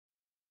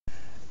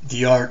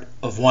The Art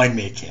of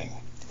Winemaking,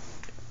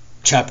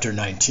 Chapter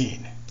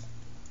 19.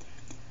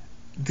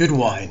 Good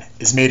wine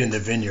is made in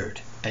the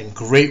vineyard, and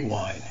great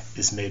wine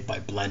is made by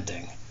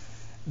blending.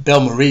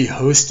 Belle Marie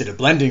hosted a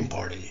blending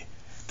party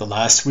the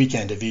last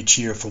weekend of each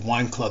year for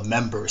wine club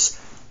members,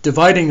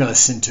 dividing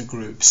us into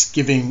groups,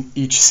 giving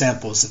each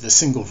samples of a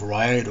single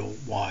varietal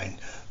wine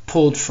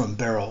pulled from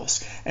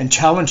barrels, and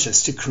challenged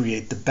us to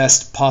create the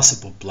best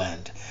possible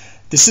blend.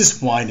 This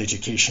is wine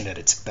education at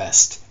its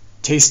best.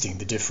 Tasting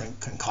the different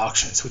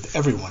concoctions with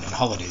everyone in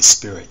holiday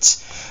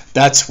spirits.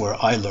 That's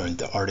where I learned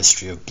the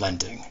artistry of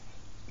blending.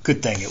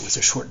 Good thing it was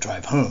a short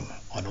drive home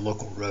on a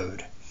local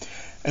road.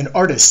 An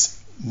artist's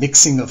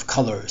mixing of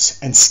colors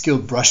and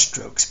skilled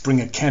brushstrokes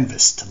bring a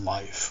canvas to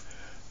life.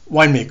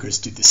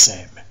 Winemakers do the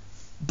same.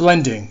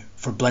 Blending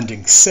for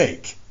blending's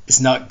sake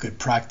is not good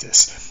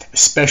practice,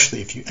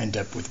 especially if you end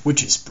up with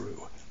witch's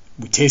brew.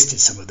 We tasted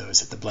some of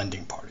those at the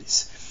blending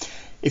parties.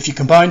 If you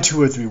combine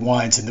 2 or 3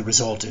 wines and the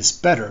result is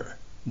better,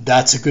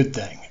 that's a good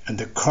thing, and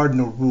the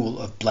cardinal rule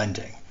of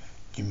blending.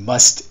 You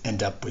must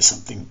end up with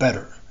something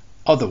better.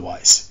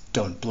 Otherwise,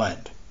 don't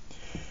blend.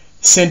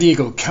 San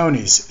Diego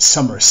County's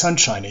summer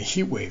sunshine and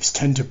heat waves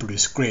tend to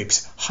produce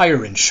grapes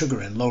higher in sugar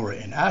and lower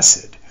in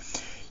acid.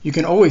 You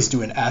can always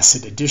do an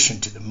acid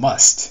addition to the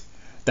must.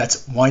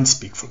 That's wine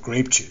speak for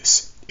grape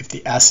juice, if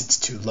the acid's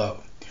too low.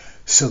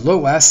 So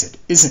low acid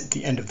isn't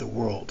the end of the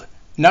world.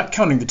 Not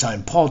counting the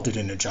time Paul did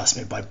an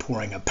adjustment by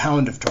pouring a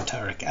pound of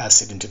tartaric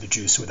acid into the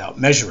juice without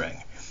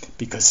measuring,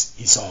 because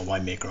he saw a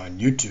winemaker on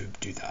YouTube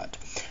do that,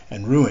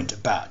 and ruined a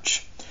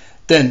batch.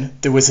 Then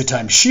there was a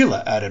time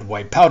Sheila added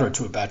white powder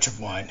to a batch of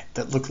wine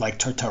that looked like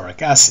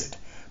tartaric acid,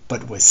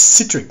 but was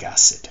citric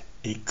acid,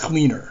 a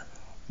cleaner.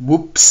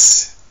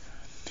 Whoops.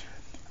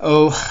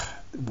 Oh,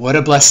 what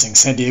a blessing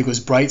San Diego's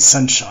bright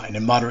sunshine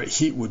and moderate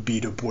heat would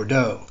be to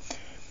Bordeaux,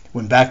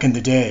 when back in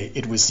the day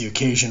it was the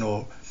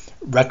occasional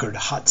record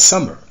hot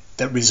summer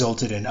that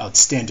resulted in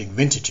outstanding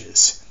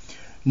vintages.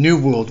 New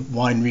World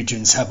wine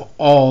regions have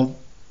all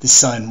the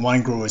sun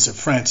wine growers of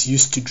France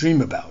used to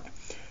dream about.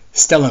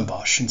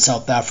 Stellenbosch in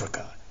South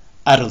Africa,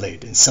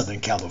 Adelaide in Southern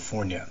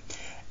California,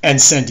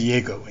 and San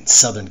Diego in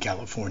Southern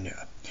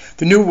California.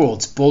 The New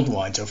World's bold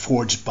wines are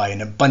forged by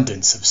an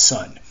abundance of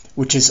sun,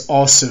 which is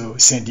also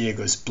San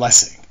Diego's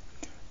blessing.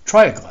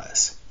 Try a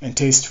glass and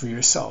taste for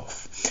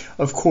yourself.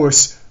 Of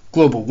course,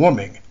 global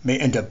warming may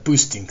end up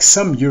boosting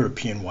some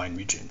European wine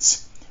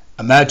regions.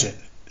 Imagine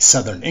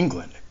Southern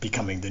England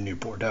becoming the new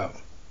Bordeaux.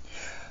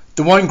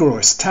 The wine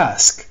grower's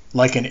task,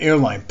 like an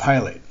airline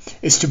pilot,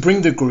 is to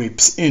bring the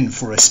grapes in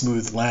for a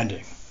smooth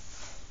landing.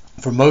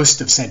 For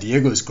most of San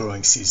Diego's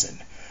growing season,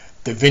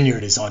 the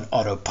vineyard is on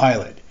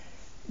autopilot,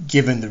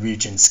 given the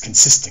region's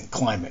consistent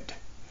climate.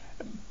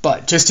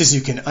 But just as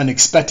you can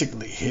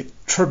unexpectedly hit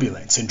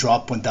turbulence and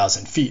drop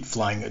 1,000 feet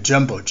flying a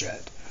jumbo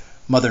jet,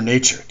 Mother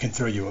Nature can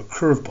throw you a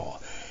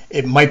curveball.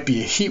 It might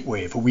be a heat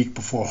wave a week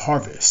before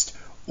harvest,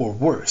 or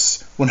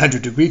worse,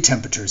 100-degree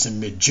temperatures in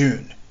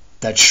mid-June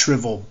that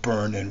shrivel,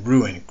 burn, and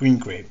ruin green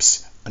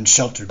grapes,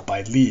 unsheltered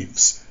by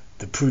leaves,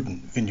 the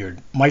prudent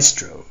vineyard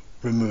maestro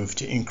removed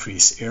to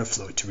increase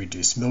airflow to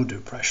reduce mildew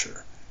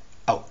pressure.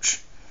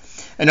 Ouch.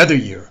 Another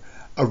year,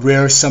 a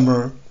rare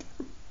summer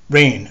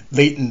rain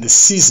late in the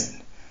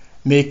season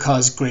may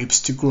cause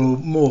grapes to grow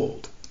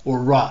mold or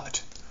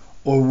rot,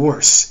 or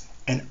worse,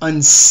 an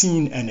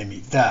unseen enemy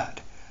that,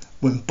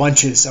 when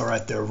bunches are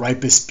at their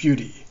ripest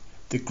beauty,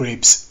 the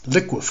grapes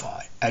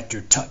liquefy at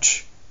your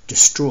touch,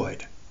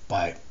 destroyed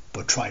by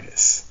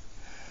botrytis.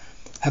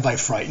 Have I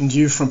frightened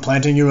you from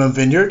planting your own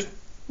vineyard?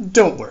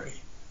 Don't worry.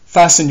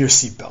 Fasten your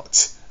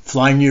seatbelts.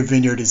 Flying your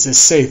vineyard is as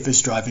safe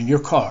as driving your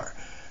car.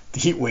 The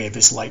heat wave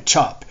is light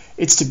chop.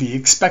 It's to be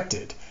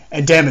expected,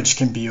 and damage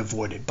can be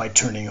avoided by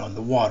turning on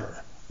the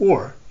water.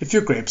 Or, if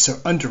your grapes are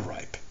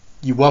underripe,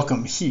 you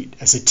welcome heat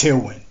as a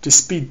tailwind to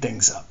speed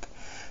things up.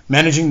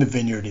 Managing the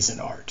vineyard is an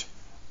art.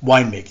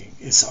 Winemaking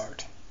is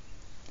art.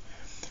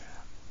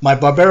 My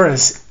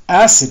Barbera's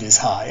acid is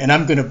high, and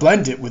I'm going to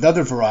blend it with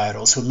other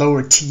varietals with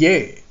lower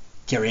TA,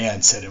 Carrie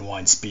Ann said in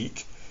wine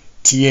speak.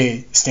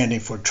 TA standing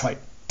for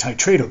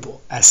titratable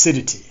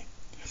acidity.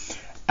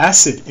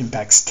 Acid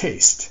impacts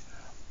taste.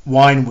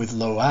 Wine with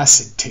low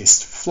acid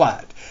tastes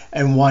flat,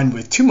 and wine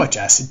with too much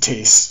acid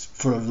tastes,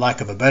 for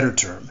lack of a better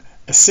term,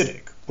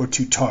 acidic or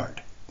too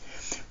tart.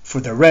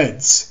 For the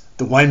reds,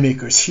 the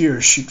winemakers here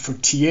shoot for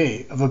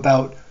TA of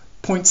about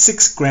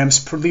 0.6 grams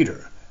per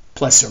liter,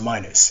 plus or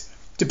minus,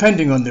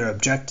 depending on their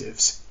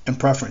objectives and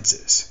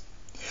preferences.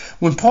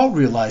 When Paul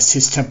realized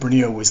his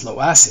Tempranillo was low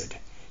acid,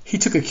 he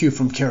took a cue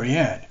from Carrie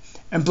Ann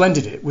and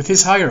blended it with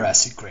his higher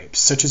acid grapes,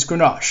 such as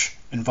Grenache,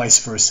 and vice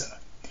versa.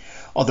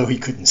 Although he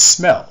couldn't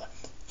smell,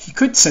 he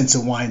could sense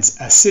a wine's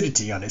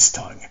acidity on his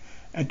tongue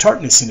and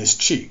tartness in his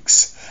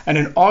cheeks, and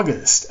in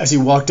August, as he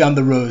walked down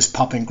the rows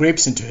popping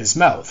grapes into his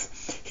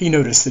mouth, he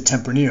noticed the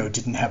Tempranillo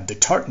didn't have the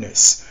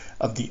tartness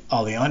of the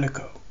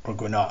Aglianico or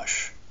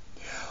Grenache.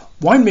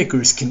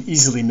 Winemakers can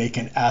easily make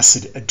an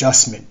acid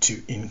adjustment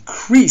to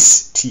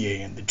increase TA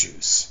in the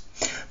juice,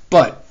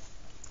 but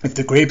if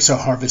the grapes are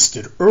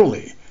harvested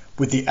early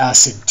with the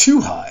acid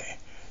too high,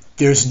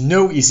 There's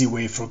no easy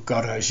way for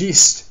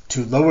garagistes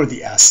to lower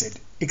the acid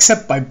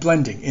except by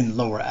blending in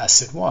lower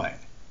acid wine.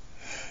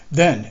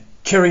 Then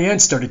Carrie-Anne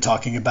started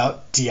talking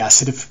about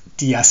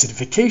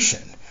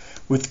deacidification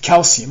with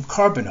calcium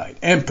carbonate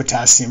and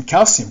potassium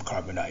calcium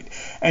carbonate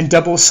and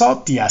double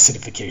salt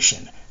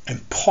deacidification,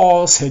 and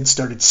Paul's head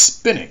started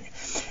spinning.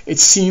 It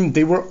seemed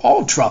they were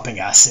all dropping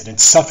acid and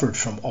suffered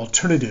from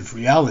alternative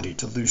reality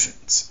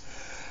delusions.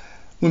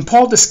 When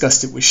Paul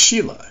discussed it with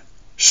Sheila,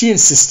 she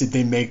insisted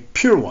they make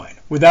pure wine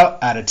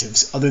without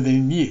additives other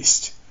than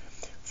yeast.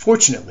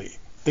 Fortunately,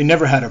 they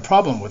never had a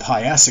problem with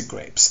high acid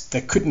grapes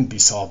that couldn't be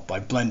solved by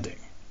blending.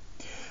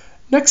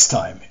 Next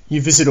time you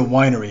visit a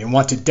winery and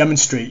want to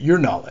demonstrate your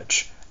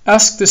knowledge,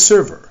 ask the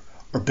server,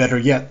 or better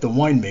yet the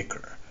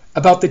winemaker,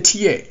 about the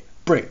TA,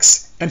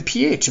 brix, and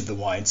pH of the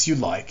wines you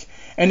like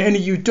and any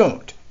you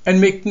don't,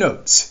 and make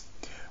notes.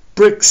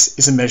 Brix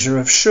is a measure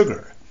of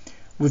sugar,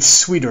 with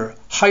sweeter,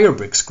 higher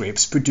brix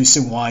grapes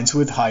producing wines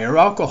with higher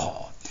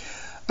alcohol.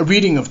 A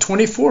reading of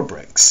 24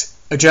 brix,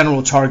 a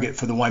general target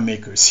for the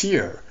winemakers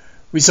here,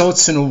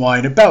 results in a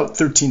wine about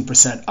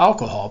 13%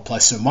 alcohol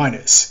plus or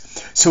minus.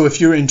 So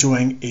if you're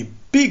enjoying a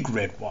big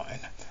red wine,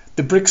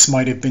 the brix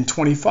might have been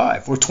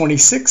 25 or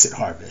 26 at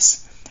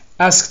harvest.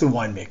 Ask the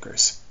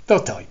winemakers.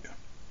 They'll tell you.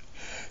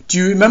 Do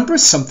you remember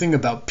something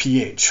about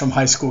pH from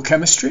high school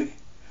chemistry?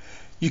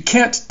 You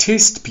can't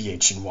taste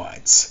pH in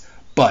wines,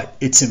 but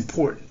it's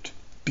important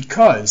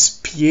because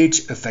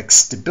pH affects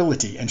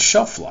stability and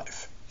shelf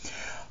life.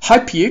 High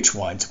pH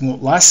wines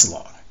won't last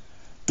long.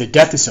 The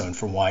death zone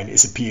for wine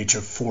is a pH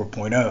of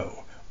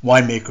 4.0.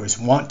 Winemakers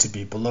want to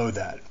be below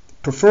that,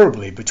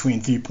 preferably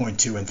between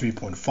 3.2 and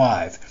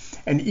 3.5,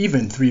 and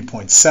even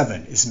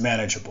 3.7 is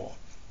manageable.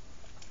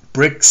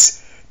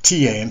 Brix,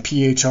 TA, and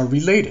pH are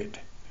related,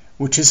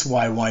 which is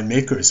why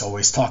winemakers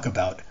always talk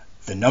about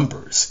the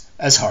numbers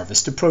as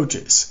harvest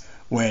approaches,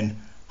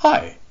 when,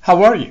 "Hi,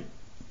 how are you?"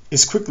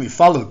 is quickly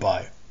followed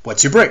by,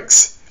 "What's your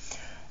brix?"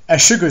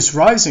 As sugars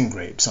rise in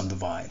grapes on the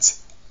vines,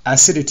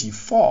 acidity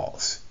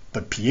falls,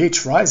 but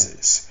pH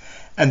rises,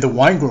 and the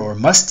wine grower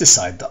must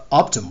decide the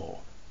optimal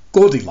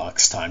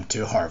Goldilocks time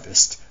to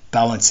harvest,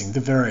 balancing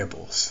the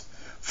variables.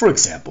 For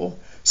example,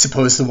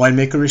 suppose the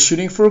winemaker is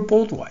shooting for a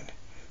bold wine.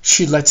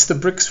 She lets the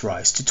brix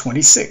rise to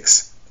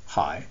 26,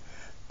 high,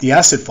 the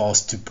acid falls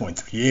to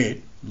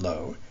 0.38,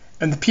 low,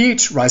 and the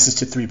pH rises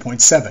to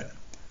 3.7,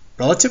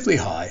 relatively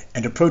high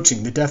and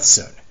approaching the death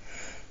zone.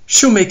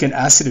 She'll make an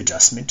acid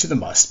adjustment to the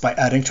must by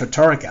adding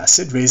tartaric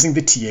acid, raising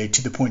the TA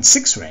to the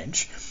 0.6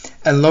 range,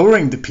 and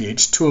lowering the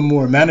pH to a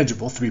more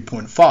manageable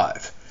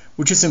 3.5,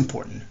 which is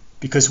important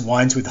because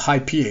wines with high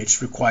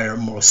pH require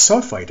more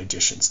sulfite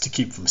additions to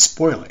keep from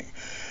spoiling,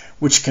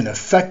 which can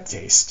affect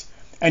taste,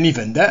 and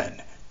even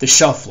then, the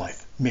shelf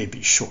life may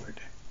be short.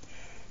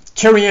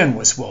 Carrie-Anne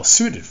was well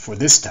suited for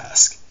this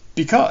task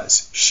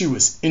because she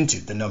was into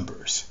the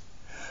numbers.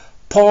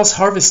 Paul's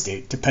harvest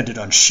date depended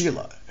on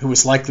Sheila, who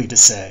was likely to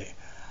say,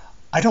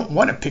 "I don't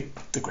want to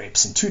pick the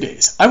grapes in 2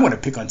 days. I want to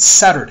pick on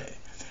Saturday,"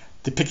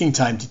 the picking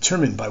time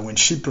determined by when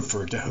she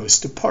preferred to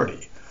host a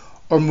party,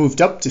 or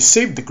moved up to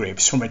save the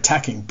grapes from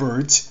attacking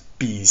birds,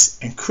 bees,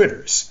 and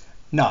critters,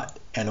 not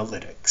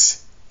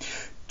analytics.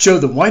 Joe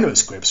the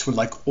wino's grapes were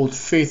like Old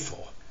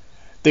Faithful.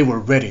 They were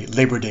ready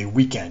Labor Day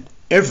weekend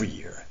every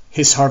year,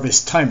 his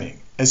harvest timing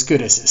as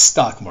good as his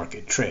stock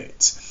market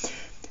trades.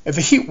 If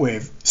a heat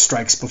wave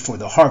strikes before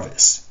the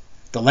harvest,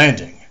 the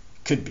landing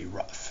could be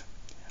rough.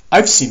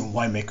 I've seen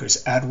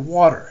winemakers add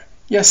water,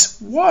 yes,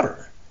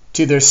 water,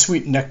 to their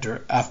sweet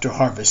nectar after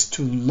harvest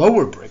to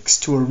lower brix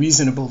to a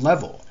reasonable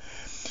level.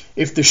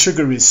 If the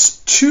sugar is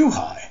too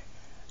high,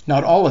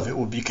 not all of it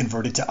will be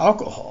converted to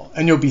alcohol,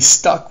 and you'll be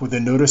stuck with a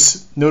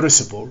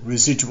noticeable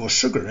residual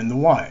sugar in the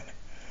wine.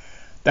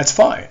 That's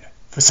fine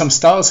for some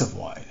styles of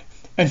wine,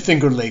 and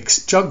Finger Lakes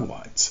jug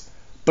wines,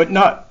 but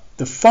not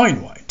the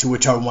fine wine to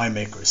which our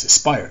winemakers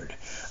aspired,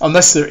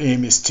 unless their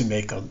aim is to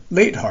make a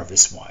late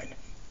harvest wine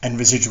and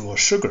residual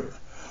sugar,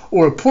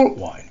 or a port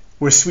wine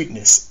where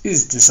sweetness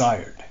is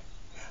desired.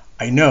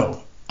 I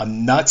know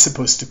I'm not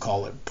supposed to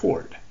call it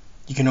port.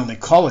 You can only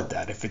call it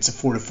that if it's a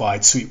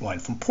fortified sweet wine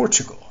from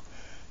Portugal.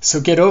 So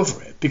get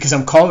over it, because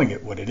I'm calling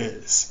it what it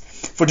is.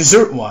 For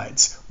dessert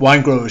wines,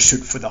 wine growers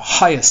shoot for the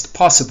highest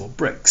possible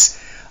brix.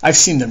 I've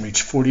seen them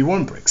reach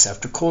 41 brix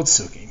after cold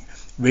soaking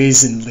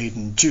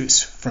raisin-laden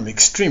juice from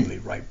extremely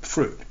ripe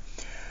fruit.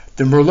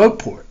 The Merlot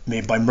port,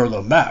 made by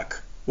Merlot Mac,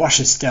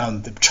 washes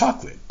down the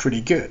chocolate pretty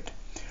good.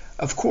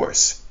 Of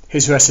course,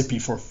 his recipe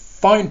for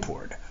fine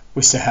port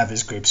was to have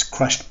his grapes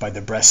crushed by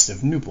the breasts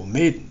of nuptial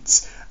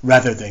maidens,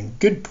 rather than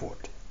good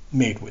port,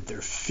 made with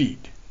their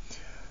feet.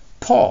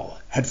 Paul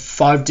had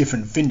 5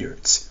 different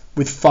vineyards,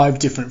 with 5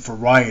 different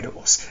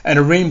varietals, and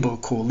a rainbow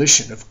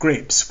coalition of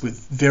grapes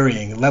with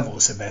varying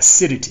levels of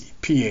acidity,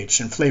 pH,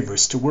 and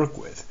flavors to work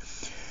with.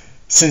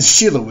 Since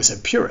Sheila was a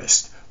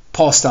purist,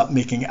 Paul stopped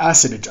making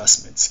acid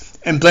adjustments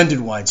and blended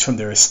wines from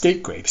their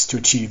estate grapes to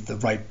achieve the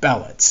right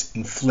balance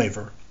in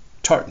flavor,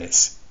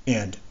 tartness,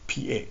 and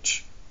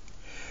pH.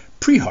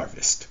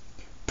 Pre-harvest,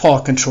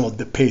 Paul controlled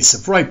the pace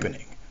of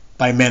ripening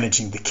by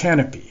managing the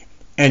canopy,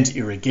 and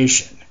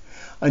irrigation,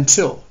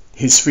 until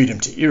his freedom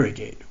to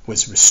irrigate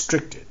was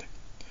restricted.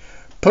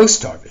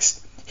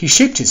 Post-harvest, he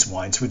shaped his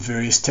wines with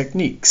various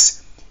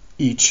techniques,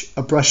 each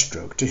a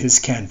brushstroke to his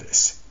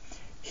canvas.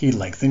 He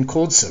lengthened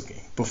cold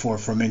soaking before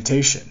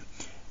fermentation,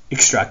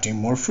 extracting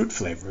more fruit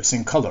flavors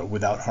and color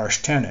without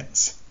harsh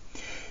tannins.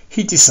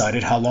 He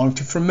decided how long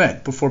to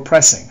ferment before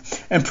pressing,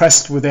 and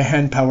pressed with a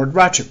hand-powered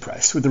ratchet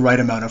press with the right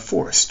amount of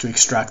force to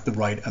extract the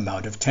right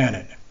amount of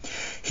tannin.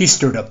 He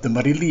stirred up the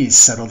muddy lees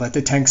settled at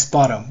the tank's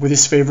bottom with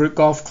his favorite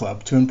golf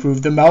club to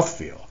improve the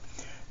mouthfeel.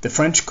 The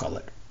French call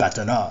it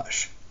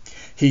bâtonnage.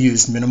 He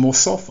used minimal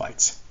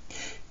sulfites.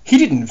 He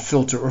didn't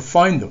filter or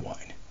fine the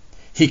wine.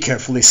 He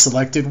carefully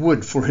selected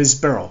wood for his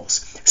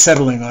barrels,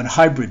 settling on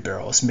hybrid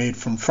barrels made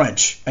from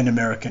French and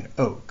American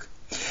oak,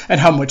 and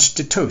how much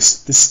to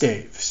toast the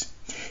staves.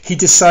 He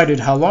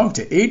decided how long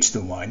to age the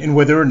wine and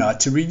whether or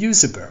not to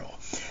reuse a barrel,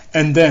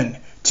 and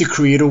then to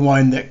create a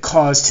wine that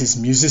caused his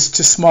muses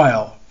to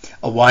smile,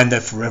 a wine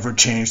that forever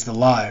changed the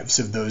lives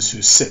of those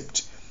who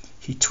sipped.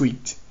 He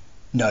tweaked,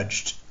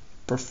 nudged,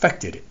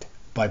 perfected it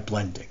by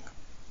blending.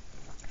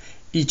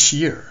 Each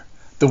year,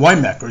 the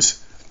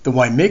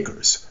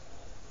winemakers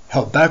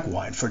held back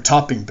wine for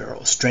topping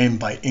barrels drained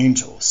by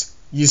angels,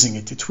 using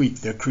it to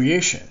tweak their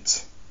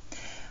creations.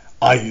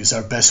 "I use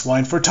our best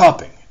wine for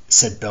topping,"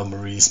 said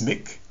Belle-Marie's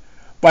Mick.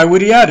 Why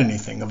would he add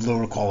anything of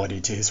lower quality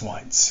to his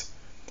wines?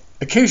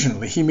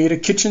 Occasionally he made a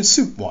kitchen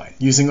soup wine,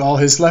 using all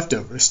his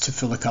leftovers to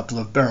fill a couple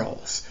of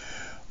barrels.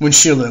 When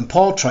Sheila and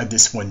Paul tried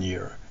this one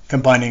year,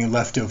 combining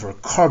leftover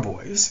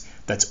carboys,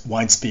 that's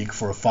wine speak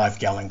for a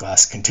 5-gallon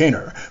glass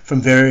container,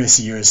 from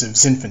various years of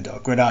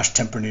Zinfandel, Grenache,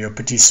 Tempranillo,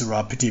 Petit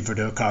Syrah, Petit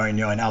Verdot,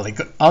 Carignan, and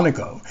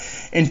Anigo,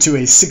 into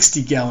a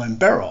 60-gallon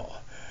barrel.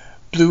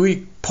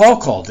 Paul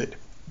called it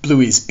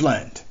Bluey's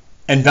Blend,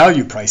 and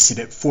value priced it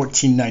at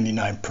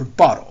 $14.99 per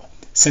bottle,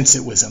 since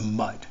it was a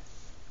mud.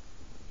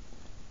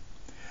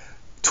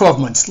 12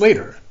 months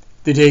later,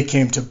 the day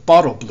came to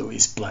bottle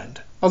Bluey's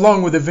Blend,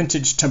 along with a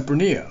vintage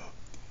Tempranillo.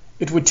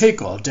 It would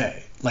take all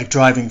day, like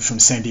driving from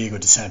San Diego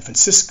to San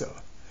Francisco.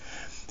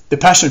 The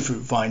passion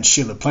fruit vine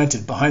Sheila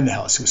planted behind the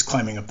house was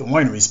climbing up the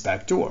winery's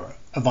back door,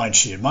 a vine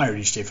she admired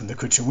each day from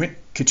the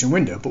kitchen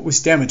window, but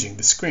was damaging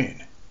the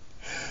screen.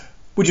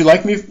 "Would you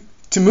like me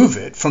to move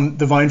it from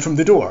the vine from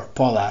the door?"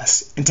 Paul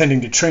asked,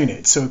 intending to train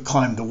it so it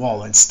climbed the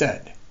wall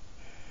instead.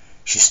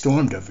 She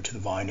stormed over to the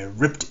vine and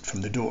ripped it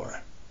from the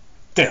door.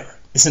 "There,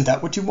 isn't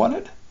that what you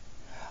wanted?"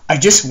 "I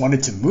just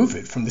wanted to move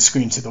it from the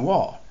screen to the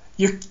wall."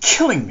 "You're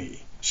killing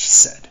me," she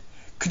said.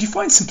 "Could you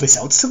find someplace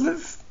else to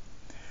live?"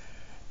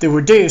 There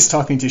were days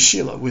talking to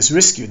Sheila was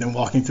riskier than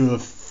walking through a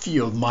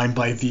field mined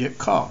by Viet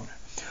Cong.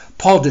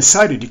 Paul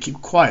decided to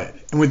keep quiet,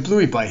 and with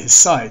Bluey by his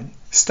side,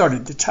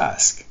 started the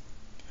task.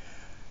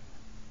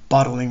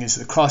 Bottling is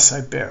the cross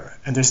I bear,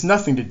 and there's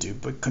nothing to do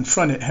but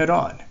confront it head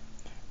on.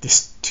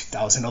 This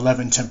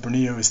 2011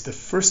 Tempranillo is the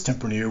first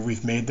Tempranillo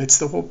we've made that's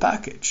the whole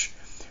package.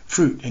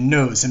 Fruit and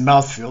nose and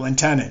mouthfeel and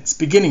tannins,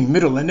 beginning,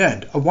 middle, and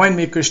end, a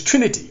winemaker's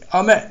trinity,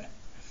 amen.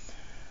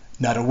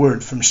 Not a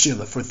word from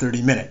Sheila for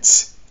 30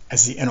 minutes,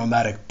 as the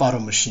enomatic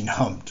bottle machine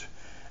hummed,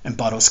 and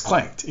bottles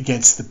clanked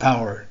against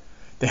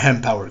the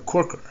hand-powered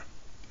corker.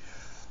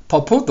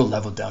 Paul pulled the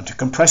level down to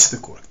compress the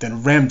cork,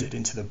 then rammed it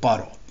into the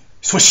bottle.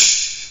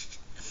 Swish!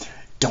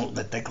 "Don't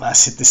let that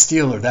glass hit the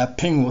steel, or that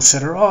ping will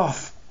set her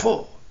off.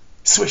 Pull!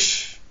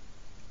 Swish!"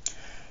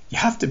 "You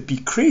have to be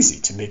crazy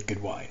to make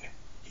good wine,"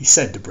 he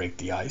said to break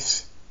the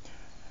ice.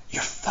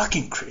 "You're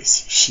fucking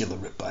crazy," Sheila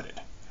rebutted.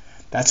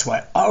 "That's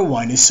why our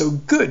wine is so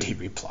good," he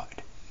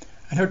replied,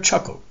 and her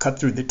chuckle cut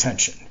through the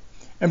tension,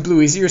 and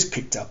Bluey's ears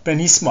picked up, and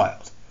he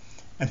smiled,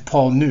 and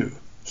Paul knew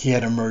he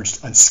had emerged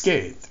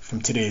unscathed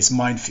from today's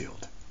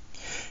minefield.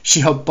 She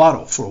held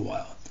bottle for a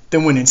while,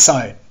 then went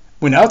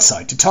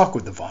outside to talk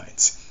with the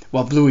vines,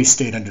 while Bluey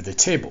stayed under the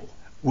table,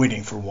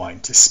 waiting for wine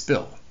to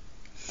spill.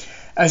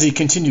 As he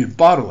continued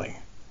bottling,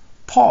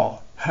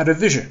 Paul had a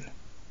vision.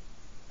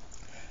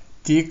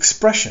 The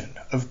expression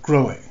of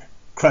growing,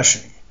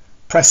 crushing,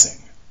 pressing,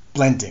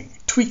 blending,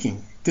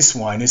 tweaking this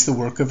wine is the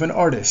work of an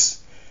artist.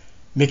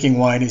 Making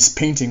wine is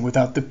painting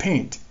without the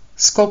paint,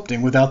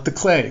 sculpting without the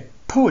clay,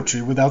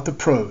 poetry without the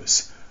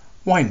prose.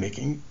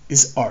 Winemaking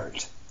is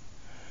art.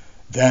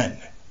 Then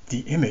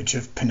the image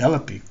of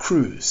Penelope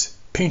Cruz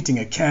painting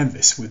a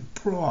canvas with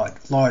broad,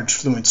 large,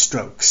 fluent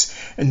strokes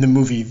in the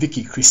movie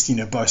Vicky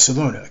Cristina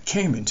Barcelona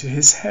came into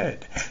his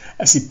head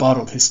as he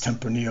bottled his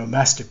Tempranillo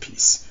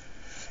masterpiece.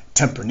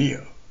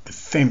 Tempranillo, the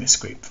famous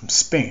grape from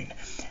Spain,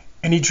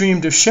 and he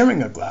dreamed of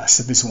sharing a glass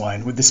of his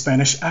wine with the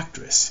Spanish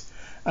actress,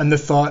 and the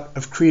thought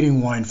of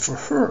creating wine for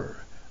her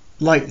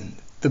lightened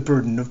the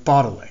burden of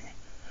bottling.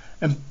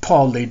 And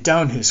Paul laid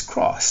down his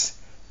cross,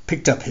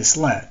 picked up his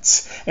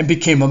lance, and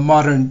became a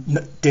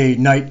modern-day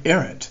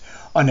knight-errant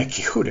on a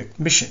quixotic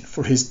mission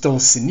for his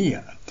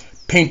Dulcinea,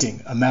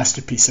 painting a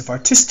masterpiece of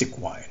artistic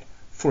wine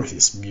for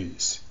his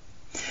muse.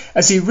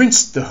 As he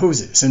rinsed the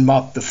hoses and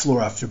mopped the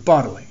floor after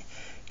bottling,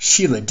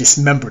 Sheila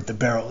dismembered the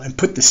barrel and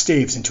put the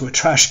staves into a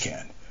trash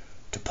can,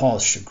 to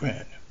Paul's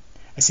chagrin,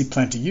 as he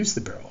planned to use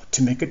the barrel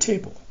to make a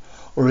table,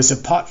 or as a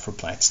pot for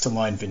plants to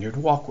line vineyard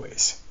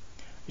walkways.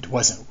 It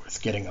wasn't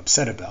worth getting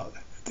upset about.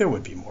 There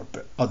would be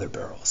other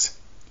barrels.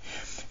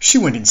 She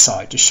went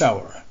inside to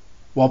shower,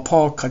 while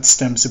Paul cut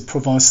stems of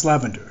Provence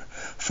lavender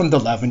from the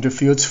lavender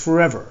fields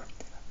forever,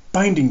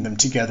 binding them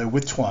together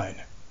with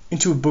twine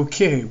into a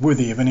bouquet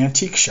worthy of an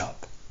antique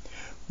shop,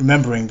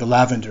 remembering the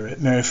lavender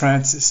at Mary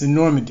Frances in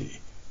Normandy,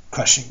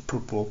 crushing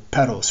purple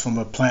petals from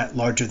a plant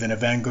larger than a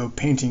Van Gogh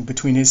painting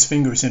between his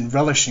fingers and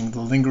relishing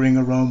the lingering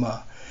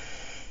aroma.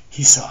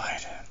 He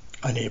sighed,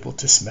 unable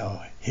to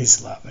smell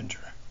his lavender.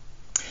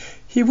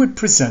 He would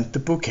present the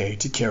bouquet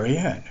to Carrie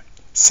Ann,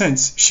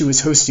 since she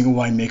was hosting a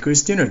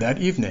winemaker's dinner that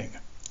evening.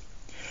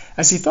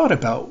 As he thought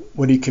about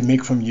what he could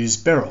make from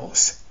used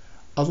barrels,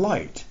 a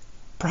light,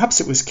 perhaps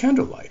it was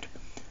candlelight,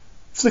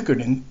 flickered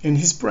in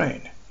his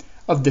brain,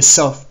 of the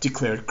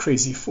self-declared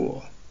crazy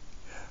fool.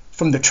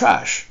 From the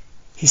trash,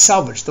 he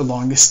salvaged the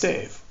longest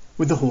stave,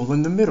 with a hole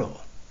in the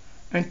middle,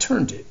 and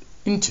turned it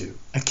into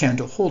a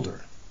candle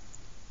holder.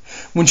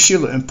 When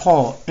Sheila and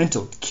Paul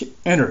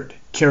entered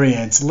Carrie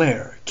Ann's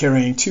lair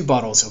carrying 2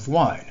 bottles of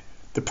wine,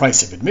 the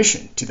price of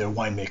admission to their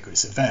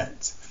winemaker's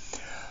event,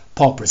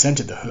 Paul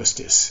presented the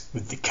hostess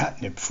with the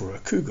catnip for a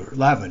cougar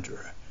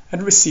lavender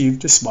and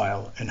received a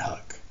smile and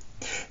hug.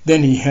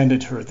 Then he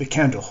handed her the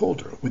candle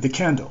holder with the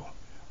candle,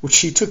 which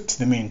she took to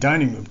the main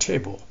dining room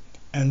table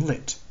and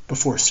lit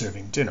before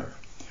serving dinner.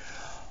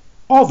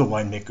 All the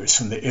winemakers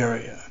from the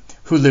area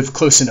who lived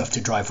close enough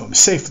to drive home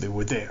safely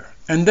were there,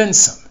 and then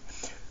some,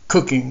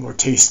 cooking or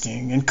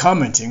tasting and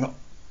commenting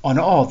on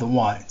all the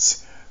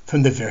wines,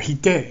 from the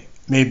Vérité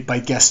made by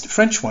guest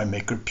French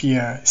winemaker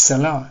Pierre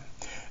Celan,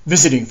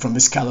 visiting from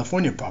his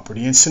California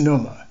property in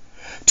Sonoma,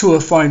 to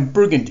a fine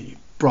Burgundy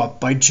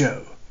brought by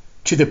Joe,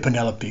 to the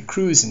Penelope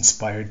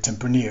Cruz-inspired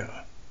Tempranillo.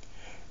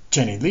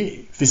 Jenny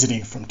Lee,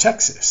 visiting from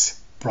Texas,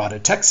 brought a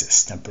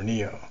Texas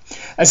Tempranillo.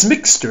 As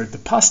Mick stirred the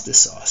pasta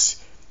sauce,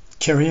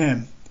 Carrie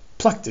Ann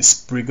plucked a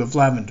sprig of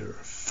lavender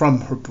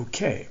from her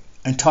bouquet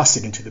and tossed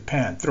it into the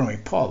pan, throwing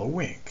Paul a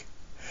wink.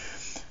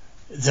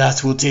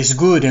 "That will taste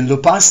good in la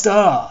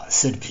pasta,"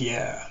 said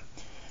Pierre.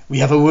 "We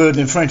have a word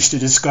in French to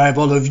describe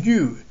all of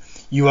you.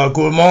 You are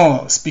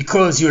gourmands,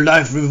 because your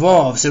life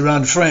revolves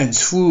around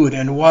friends, food,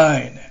 and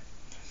wine."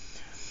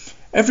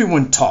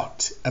 Everyone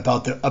talked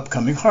about their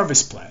upcoming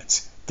harvest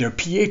plans, their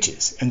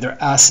pHs and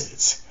their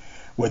acids,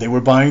 where they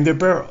were buying their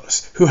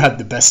barrels, who had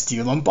the best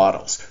deal on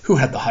bottles, who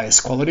had the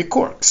highest quality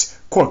corks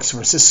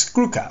versus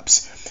screw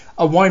caps,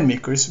 a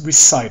winemaker's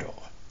recital.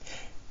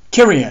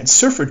 Carrie Ann's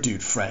surfer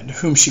dude friend,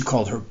 whom she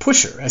called her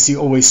pusher as he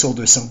always sold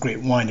her some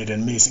great wine at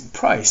an amazing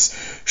price,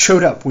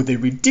 showed up with a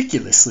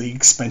ridiculously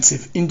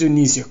expensive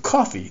Indonesia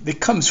coffee that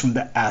comes from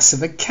the ass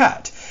of a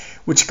cat,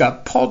 which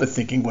got Paul to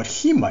thinking what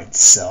he might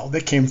sell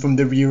that came from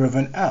the rear of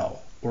an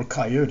owl or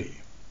coyote.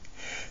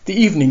 The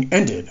evening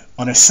ended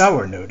on a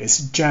sour note as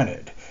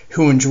Janet,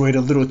 who enjoyed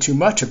a little too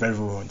much of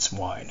everyone's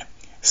wine,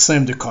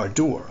 slammed a car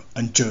door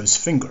on Joe's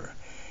finger.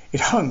 It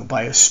hung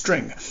by a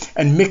string,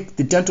 and Mick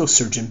the dental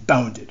surgeon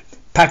bounded,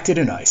 packed it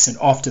in ice, and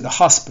off to the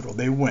hospital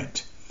they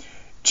went.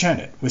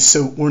 Janet was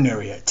so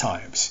ornery at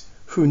times.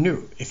 Who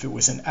knew if it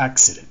was an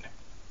accident?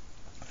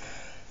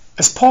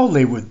 As Paul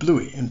lay with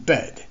Bluey in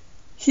bed,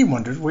 he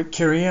wondered what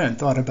Carrie Ann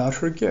thought about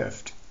her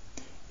gift.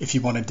 If he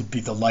wanted to be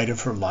the light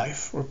of her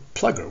life or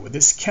plug her with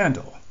his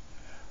candle.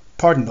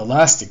 Pardon the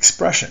last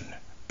expression,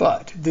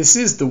 but this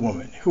is the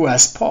woman who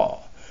asked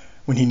Paul,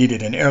 when he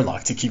needed an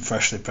airlock to keep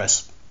freshly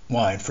pressed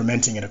wine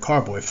fermenting in a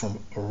carboy from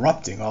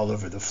erupting all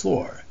over the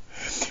floor,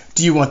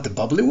 "Do you want the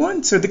bubbly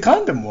ones or the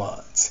condom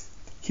ones?"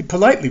 He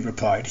politely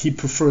replied he'd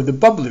prefer the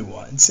bubbly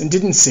ones and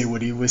didn't say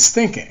what he was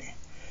thinking.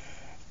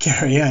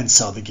 Carrie Ann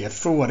saw the gift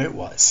for what it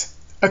was,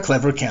 a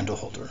clever candle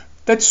holder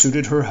that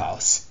suited her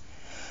house.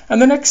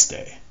 And the next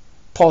day,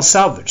 Paul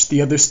salvaged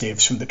the other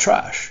staves from the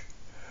trash,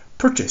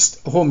 purchased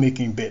a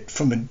hole-making bit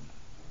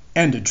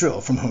and a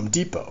drill from Home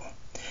Depot,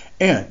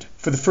 and,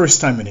 for the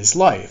first time in his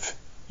life,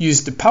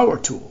 used a power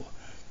tool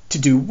to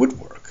do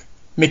woodwork,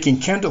 making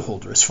candle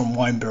holders from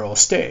wine barrel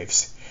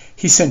staves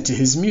he sent to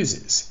his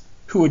muses,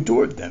 who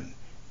adored them,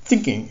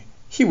 thinking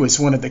he was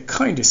one of the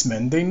kindest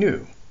men they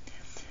knew.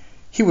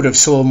 He would have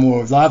sold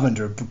more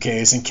lavender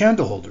bouquets and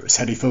candle holders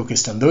had he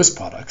focused on those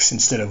products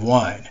instead of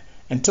wine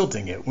and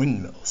tilting at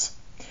windmills.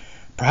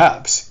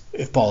 Perhaps,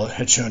 if Paul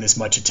had shown as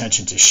much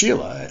attention to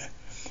Sheila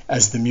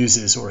as the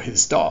muses or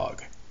his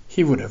dog,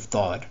 he would have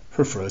thawed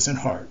her frozen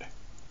heart.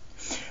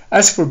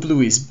 As for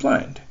Bluey's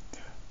blend,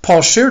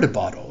 Paul shared a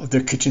bottle of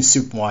their kitchen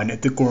soup wine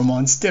at the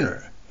gourmand's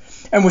dinner,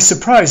 and was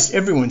surprised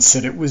everyone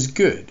said it was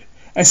good,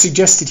 and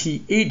suggested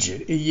he age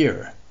it a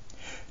year.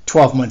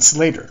 12 months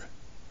later,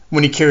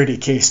 when he carried a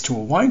case to a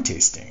wine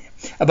tasting,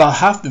 about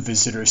half the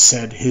visitors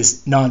said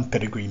his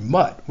non-pedigree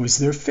mutt was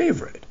their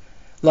favorite,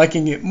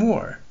 liking it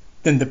more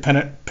than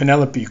the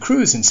Penelope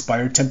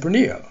Cruz-inspired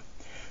Tempranillo.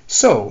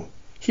 So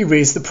he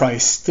raised the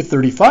price to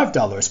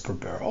 $35 per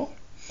barrel,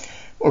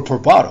 or per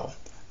bottle,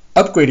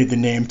 upgraded the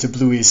name to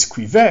Bluey's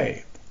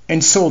Cuvée,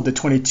 and sold the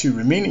 22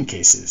 remaining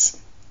cases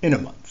in a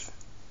month.